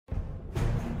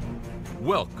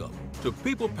Welcome to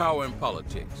People, Power, and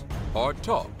Politics. Hard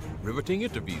talk, riveting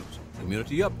interviews,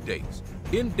 community updates,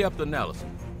 in-depth analysis.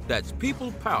 That's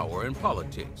People, Power, and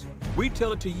Politics. We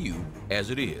tell it to you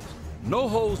as it is. No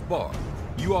holds barred.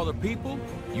 You are the people,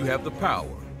 you have the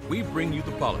power. We bring you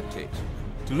the politics.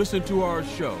 To listen to our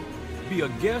show, be a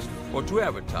guest, or to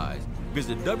advertise,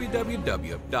 visit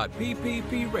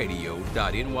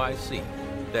www.pppradio.nyc.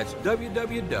 That's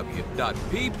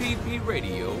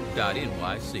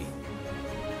www.pppradio.nyc.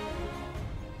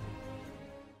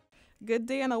 Good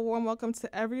day and a warm welcome to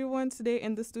everyone. Today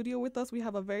in the studio with us, we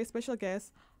have a very special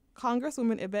guest,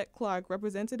 Congresswoman Yvette Clarke,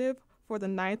 representative for the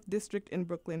 9th District in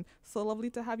Brookyn. So lovely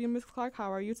to have you, Ms. Clarke.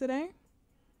 How are you today?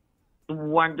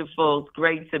 Wonderful. It's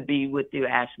great to be with you,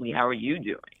 Ashley. How are you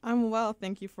doing? I'm well.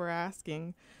 Thank you for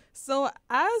asking. So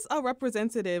as a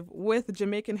representative with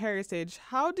Jamaican heritage,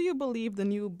 how do you believe the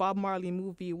new Bob Marley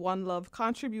movie, One Love,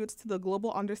 contributes to the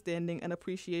global understanding and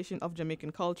appreciation of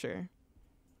Jamaican culture?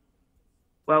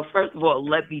 Well, first of all,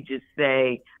 let me just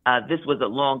say this was a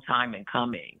long time in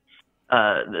coming.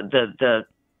 The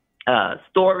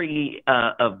story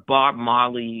of Bob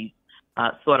Marley's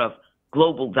sort of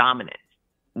global dominance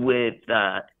with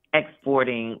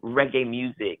exporting reggae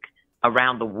music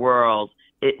around the world,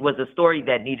 it was a story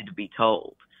that needed to be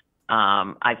told.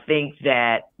 I think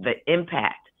that the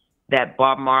impact that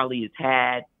Bob Marley has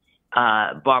had,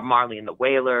 Bob Marley and the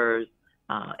Wailers,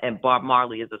 and Bob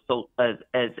Marley as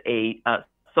a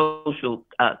social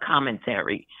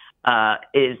commentary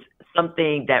is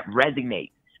something that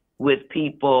resonates with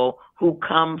people who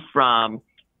come from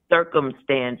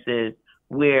circumstances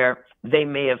where they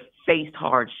may have faced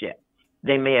hardship,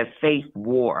 they may have faced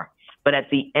war, but at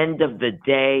the end of the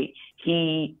day,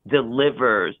 he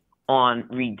delivers on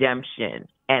redemption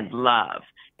and love.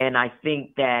 And I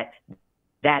think that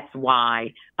that's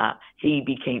why he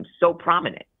became so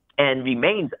prominent and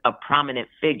remains a prominent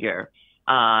figure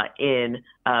in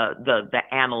the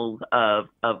annals of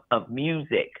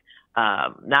music,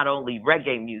 not only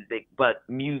reggae music, but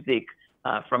music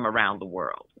from around the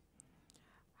world.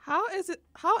 How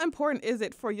important is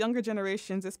it for younger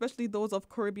generations, especially those of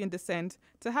Caribbean descent,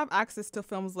 to have access to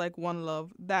films like One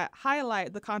Love that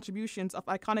highlight the contributions of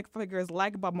iconic figures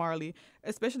like Bob Marley,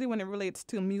 especially when it relates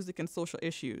to music and social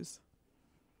issues?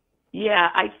 Yeah,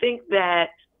 I think that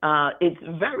it's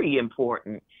very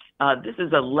important. This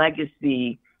is a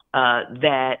legacy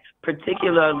that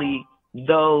particularly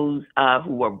those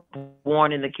who were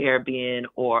born in the Caribbean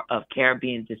or of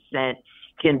Caribbean descent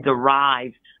can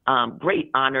derive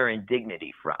great honor and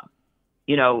dignity from.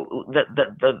 You know,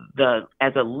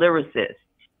 as a lyricist,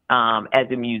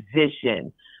 as a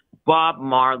musician, Bob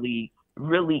Marley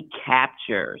really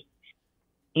captures,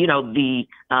 you know, the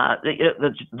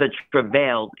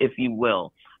travails, if you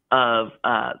will, of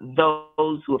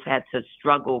those who have had to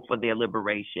struggle for their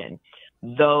liberation,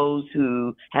 those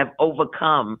who have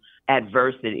overcome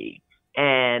adversity,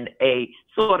 and a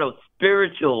sort of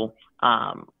spiritual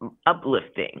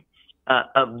uplifting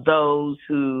of those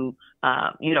who,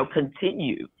 you know,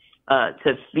 continue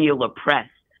to feel oppressed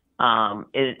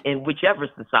in whichever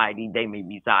society they may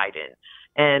reside in.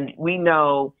 And we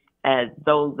know, as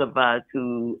those of us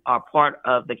who are part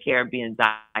of the Caribbean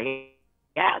diaspora,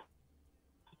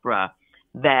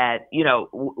 that, you know,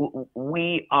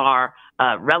 we are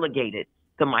relegated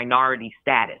to minority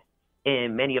status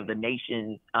in many of the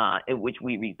nations in which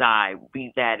we reside,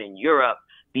 be that in Europe,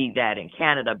 be that in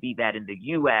Canada, be that in the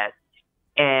U.S.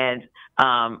 And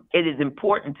it is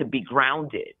important to be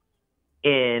grounded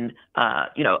in,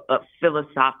 you know, a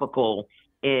philosophical,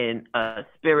 in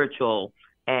spiritual,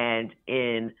 and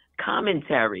in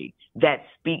commentary that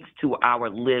speaks to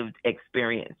our lived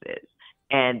experiences.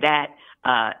 And that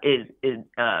is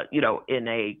you know, in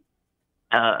a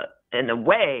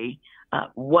way,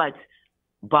 what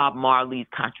Bob Marley's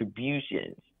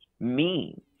contributions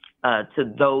mean to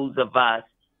those of us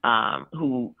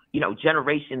who, you know,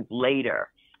 generations later,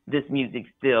 this music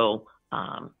still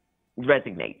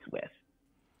resonates with.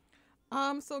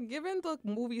 So given the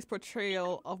movie's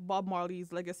portrayal of Bob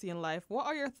Marley's legacy in life, what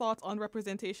are your thoughts on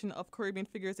representation of Caribbean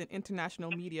figures in international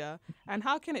media, and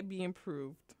how can it be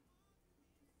improved?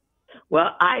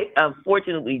 Well, I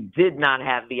unfortunately did not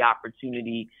have the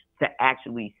opportunity to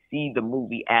actually see the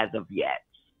movie as of yet.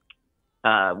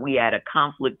 We had a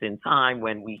conflict in time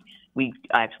when we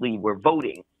actually were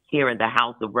voting here in the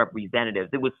House of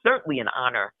Representatives. It was certainly an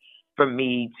honor for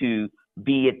me to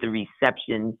be at the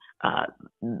reception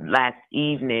last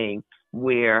evening,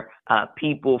 where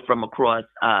people from across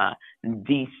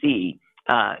D.C.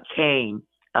 came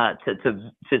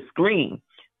to screen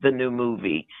the new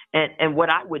movie. And what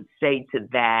I would say to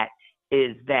that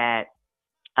is that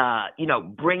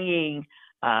bringing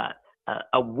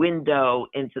a window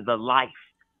into the life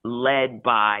led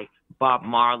by Bob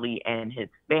Marley and his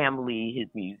family, his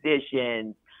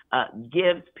musicians,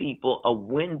 gives people a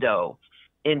window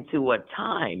into a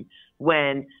time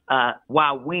when,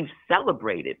 while we've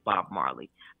celebrated Bob Marley,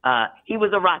 he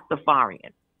was a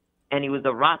Rastafarian. And he was a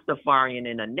Rastafarian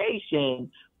in a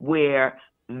nation where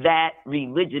that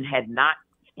religion had not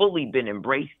fully been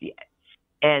embraced yet.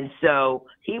 And so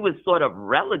he was sort of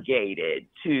relegated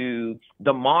to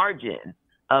the margins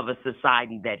of a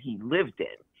society that he lived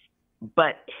in.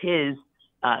 But his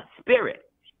spirit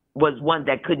was one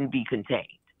that couldn't be contained.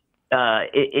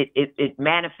 It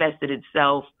manifested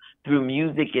itself through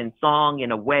music and song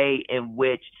in a way in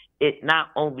which it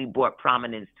not only brought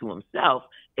prominence to himself,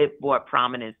 it brought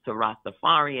prominence to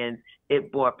Rastafarians,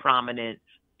 it brought prominence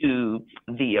to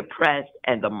the oppressed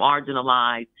and the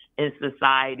marginalized in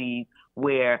societies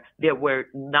where there were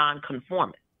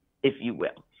nonconformists, if you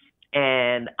will.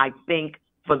 And I think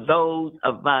for those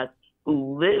of us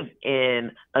who live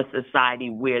in a society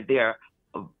where there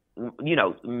are,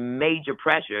 major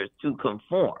pressures to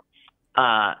conform,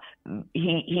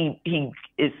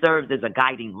 it serves as a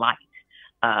guiding light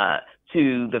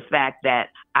to the fact that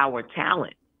our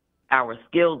talent, our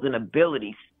skills and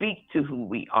abilities speak to who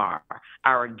we are.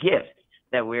 Our gifts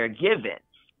that we're given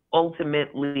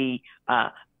ultimately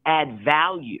add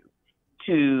value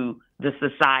to the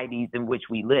societies in which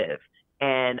we live.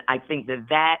 And I think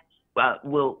that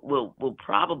will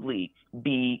probably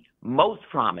be most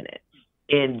prominent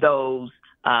in those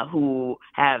who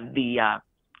have the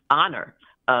honor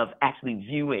of actually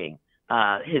viewing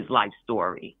his life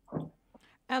story.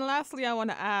 And lastly, I want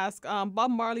to ask,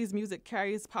 Bob Marley's music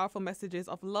carries powerful messages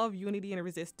of love, unity, and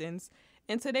resistance.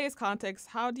 In today's context,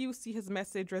 how do you see his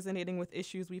message resonating with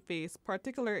issues we face,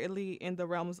 particularly in the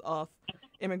realms of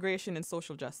immigration and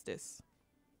social justice?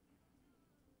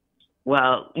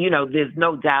 Well, there's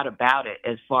no doubt about it,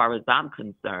 as far as I'm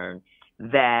concerned,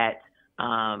 that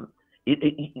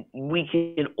we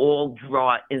can all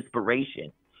draw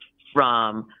inspiration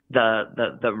from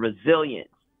the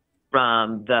resilience,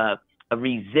 from the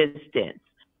resistance,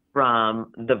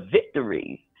 from the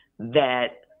victories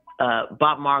that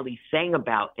Bob Marley sang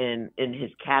about in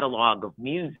his catalog of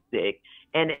music,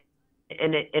 and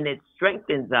it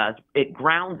strengthens us, it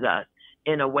grounds us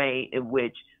in a way in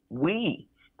which we,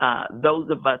 those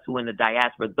of us who are in the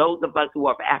diaspora, those of us who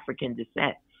are of African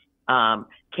descent,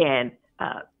 can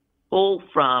pull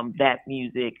from that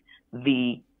music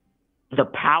the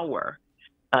power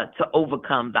to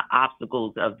overcome the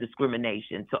obstacles of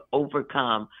discrimination, to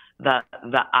overcome the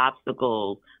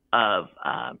obstacles of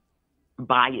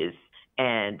bias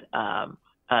and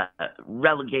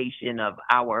relegation of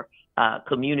our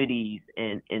communities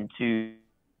into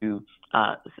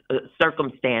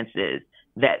circumstances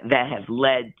that have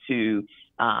led to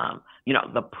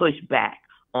the pushback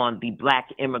on the Black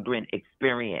immigrant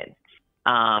experience.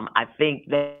 I think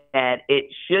that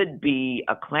it should be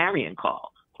a clarion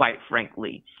call, quite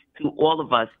frankly, to all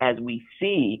of us as we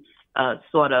see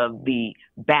sort of the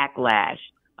backlash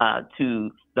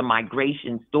to the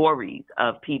migration stories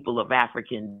of people of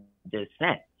African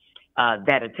descent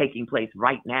that are taking place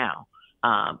right now.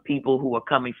 People who are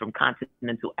coming from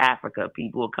continental Africa,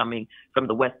 people who are coming from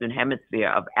the Western Hemisphere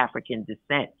of African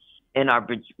descent and are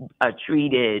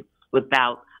treated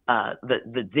without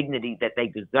the dignity that they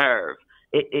deserve.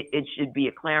 It should be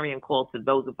a clarion call to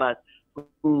those of us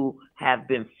who have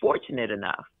been fortunate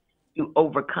enough to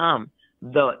overcome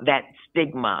that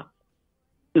stigma,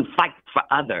 to fight for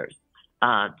others,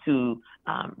 to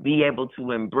be able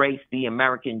to embrace the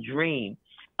American dream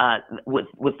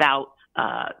without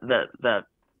the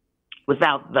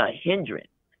hindrance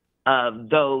of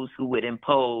those who would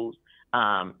impose,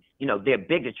 their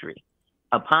bigotry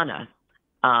upon us,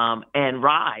 and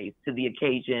rise to the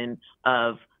occasion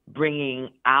of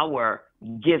bringing our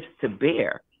gifts to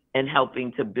bear and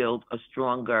helping to build a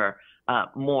stronger,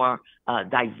 more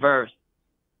diverse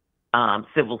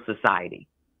civil society.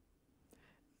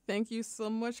 Thank you so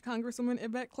much, Congresswoman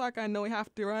Yvette Clarke. I know we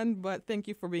have to run, but thank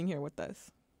you for being here with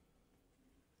us.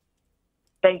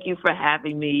 Thank you for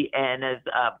having me. And as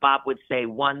Bob would say,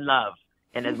 one love.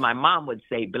 And as my mom would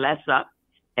say, bless up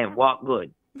and walk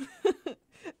good.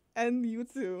 And you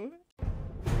too.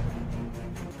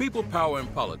 People, power,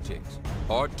 and politics.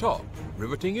 Hard talk,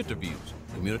 riveting interviews,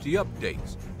 community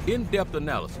updates, in-depth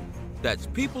analysis. That's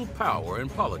people, power,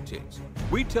 and politics.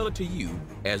 We tell it to you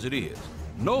as it is.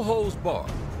 No holds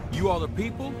barred. You are the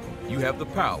people, you have the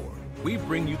power. We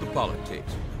bring you the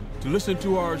politics. To listen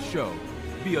to our show,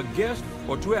 be a guest,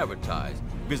 or to advertise,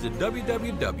 visit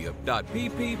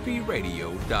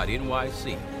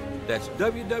www.pppradio.nyc. That's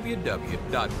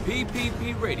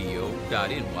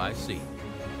www.pppradio.nyc.